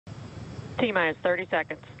T-minus 30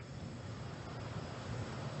 seconds.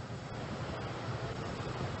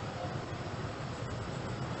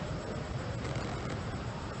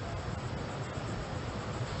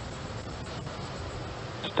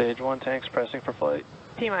 Stage 1 tanks pressing for flight.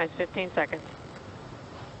 T-minus 15 seconds.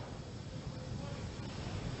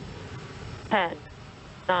 10,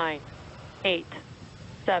 9, 8,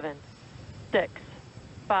 7, 6,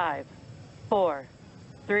 5, 4,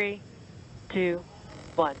 3, 2,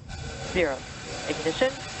 1, 0. Ignition.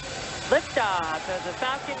 Liftoff of the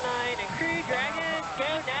Falcon 9 and Crew Dragon.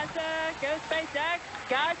 Go NASA, go SpaceX,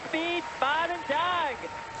 Godspeed, Bob and Doug.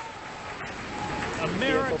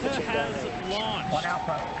 America has launched. One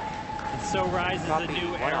Alpha. And so rises a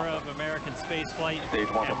new era of American spaceflight,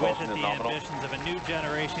 and with it the ambitions of a new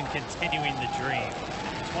generation continuing the dream.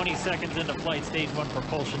 20 seconds into flight, stage 1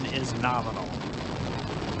 propulsion is nominal.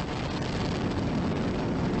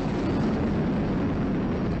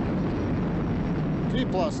 T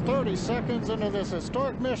plus 30 seconds into this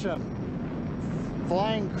historic mission.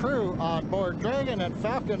 Flying crew on board Dragon and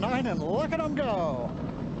Falcon 9, and look at them go.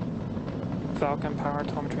 Falcon power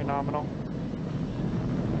telemetry nominal.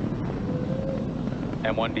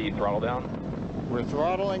 M1D throttle down. We're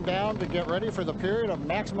throttling down to get ready for the period of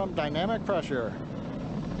maximum dynamic pressure.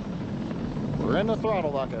 We're in the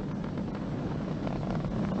throttle bucket.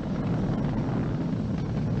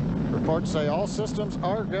 Reports say all systems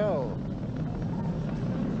are go.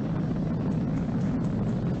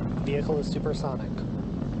 Vehicle is supersonic.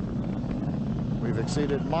 We've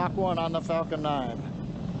exceeded Mach 1 on the Falcon 9.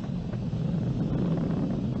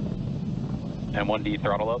 M1D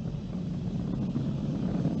throttle up.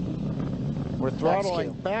 We're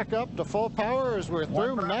throttling back up to full power as we're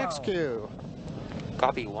through max Q.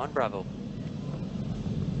 Copy, 1 Bravo.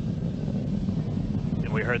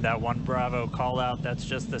 And we heard that 1 Bravo call out. That's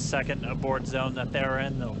just the second abort zone that they're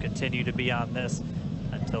in. They'll continue to be on this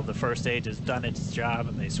until the first stage has done its job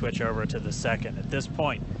and they switch over to the second. At this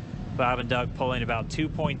point, Bob and Doug pulling about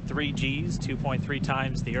 2.3 Gs, 2.3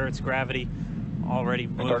 times the Earth's gravity, already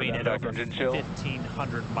moving at over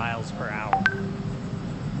 1,500 miles per hour.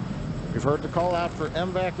 We've heard the call out for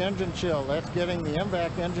MVAC engine chill. That's getting the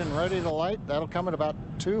MVAC engine ready to light. That'll come at about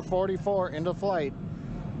 2:44 into flight.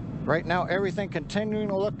 Right now, everything continuing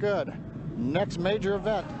to look good. Next major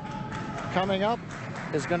event coming up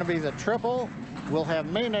is going to be the triple. We'll have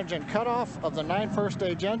main engine cutoff of the 9 first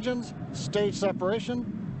stage engines, stage separation,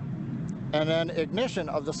 and then ignition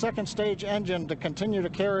of the second stage engine to continue to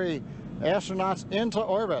carry astronauts into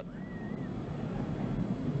orbit.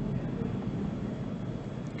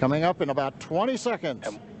 Coming up in about 20 seconds.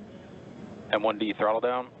 M1D throttle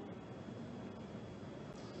down.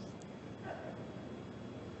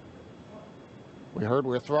 We heard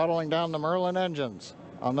we're throttling down the Merlin engines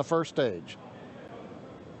on the first stage.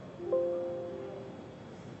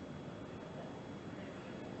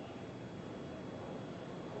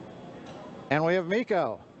 And we have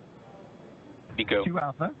Miko. Miko. 2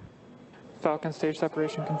 Alpha. Falcon stage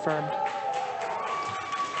separation confirmed.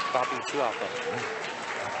 Copy, 2 Alpha.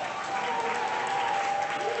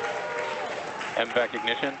 MVAC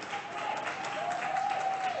ignition.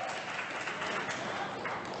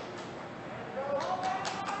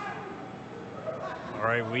 All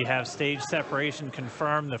right, we have stage separation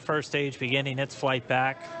confirmed. The first stage beginning its flight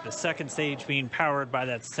back. The second stage being powered by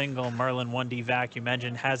that single Merlin 1D vacuum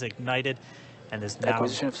engine has ignited and is now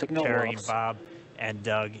carrying Bob and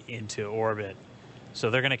Doug into orbit. So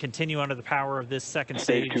they're going to continue under the power of this second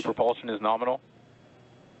stage. Stage 2 propulsion is nominal.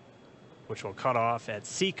 Which will cut off at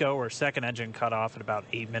SECO, or second engine cut off at about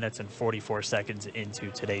 8 minutes and 44 seconds into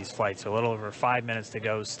today's flight. So a little over 5 minutes to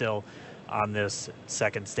go still on this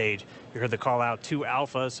second stage. You heard the call out to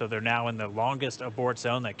Alpha, so they're now in the longest abort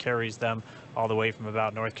zone that carries them all the way from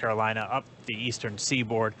about North Carolina up the eastern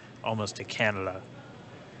seaboard, almost to Canada.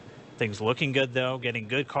 Things looking good though, getting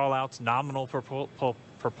good call outs, nominal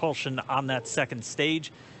propulsion on that second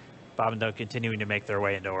stage. Bob and Doug continuing to make their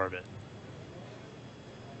way into orbit.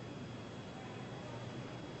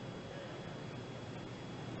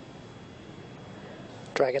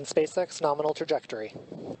 Dragon SpaceX nominal trajectory.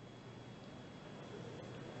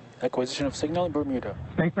 Acquisition of signal in Bermuda.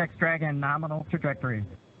 SpaceX Dragon nominal trajectory.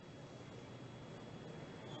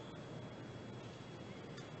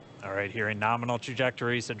 All right, here in nominal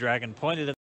trajectory, so Dragon pointed at